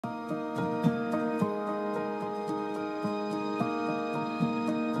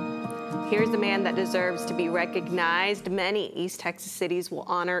Here's the man that deserves to be recognized. Many East Texas cities will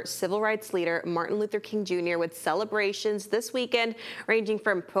honor civil rights leader Martin Luther King Jr. with celebrations this weekend, ranging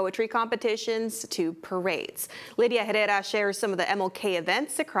from poetry competitions to parades. Lydia Herrera shares some of the MLK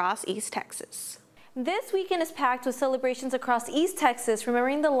events across East Texas. This weekend is packed with celebrations across East Texas,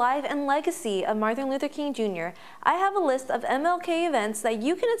 remembering the life and legacy of Martin Luther King Jr. I have a list of MLK events that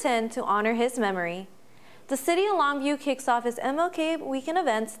you can attend to honor his memory. The city of Longview kicks off its MLK weekend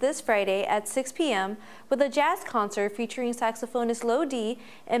events this Friday at 6 p.m. with a jazz concert featuring saxophonist Low D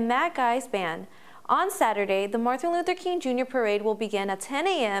and Matt Guy's band. On Saturday, the Martin Luther King Jr. Parade will begin at 10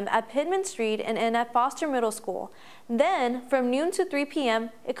 a.m. at Pittman Street and end at Foster Middle School. Then, from noon to 3 p.m.,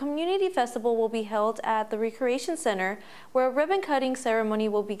 a community festival will be held at the Recreation Center, where a ribbon-cutting ceremony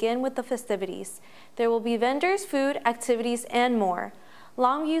will begin with the festivities. There will be vendors, food, activities, and more.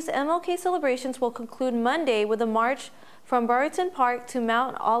 Longview's MLK celebrations will conclude Monday with a march from Barrington Park to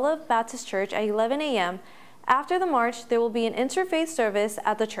Mount Olive Baptist Church at 11 a.m. After the march, there will be an interfaith service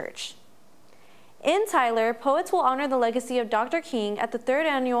at the church. In Tyler, poets will honor the legacy of Dr. King at the 3rd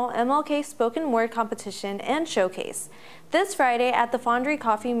annual MLK Spoken Word Competition and Showcase this Friday at the Fonderie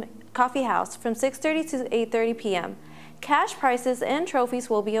Coffee House from 6:30 to 8:30 p.m. Cash prizes and trophies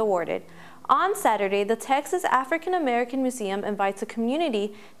will be awarded. On Saturday, the Texas African American Museum invites the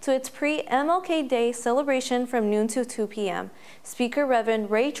community to its pre-MLK Day celebration from noon to 2 p.m. Speaker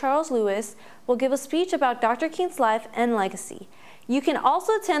Reverend Ray Charles Lewis will give a speech about Dr. King's life and legacy. You can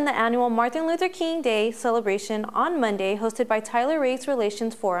also attend the annual Martin Luther King Day celebration on Monday, hosted by Tyler Race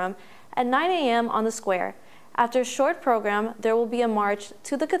Relations Forum at 9 a.m. on the square. After a short program, there will be a march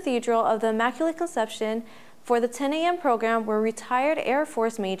to the Cathedral of the Immaculate Conception for the 10 a.m. program, where retired Air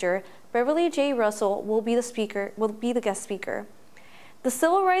Force Major Beverly J. Russell will be the guest speaker. The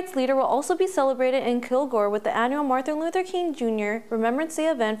civil rights leader will also be celebrated in Kilgore with the annual Martin Luther King Jr. Remembrance Day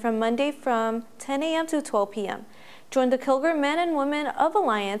event from Monday from 10 a.m. to 12 p.m. Join the Kilgore Men and Women of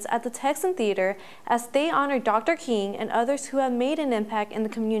Alliance at the Texan Theater as they honor Dr. King and others who have made an impact in the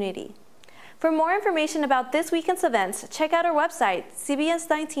community. For more information about this weekend's events, check out our website,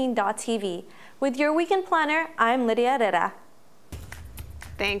 cbs19.tv. With your weekend planner, I'm Lydia Herrera.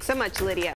 Thanks so much, Lydia.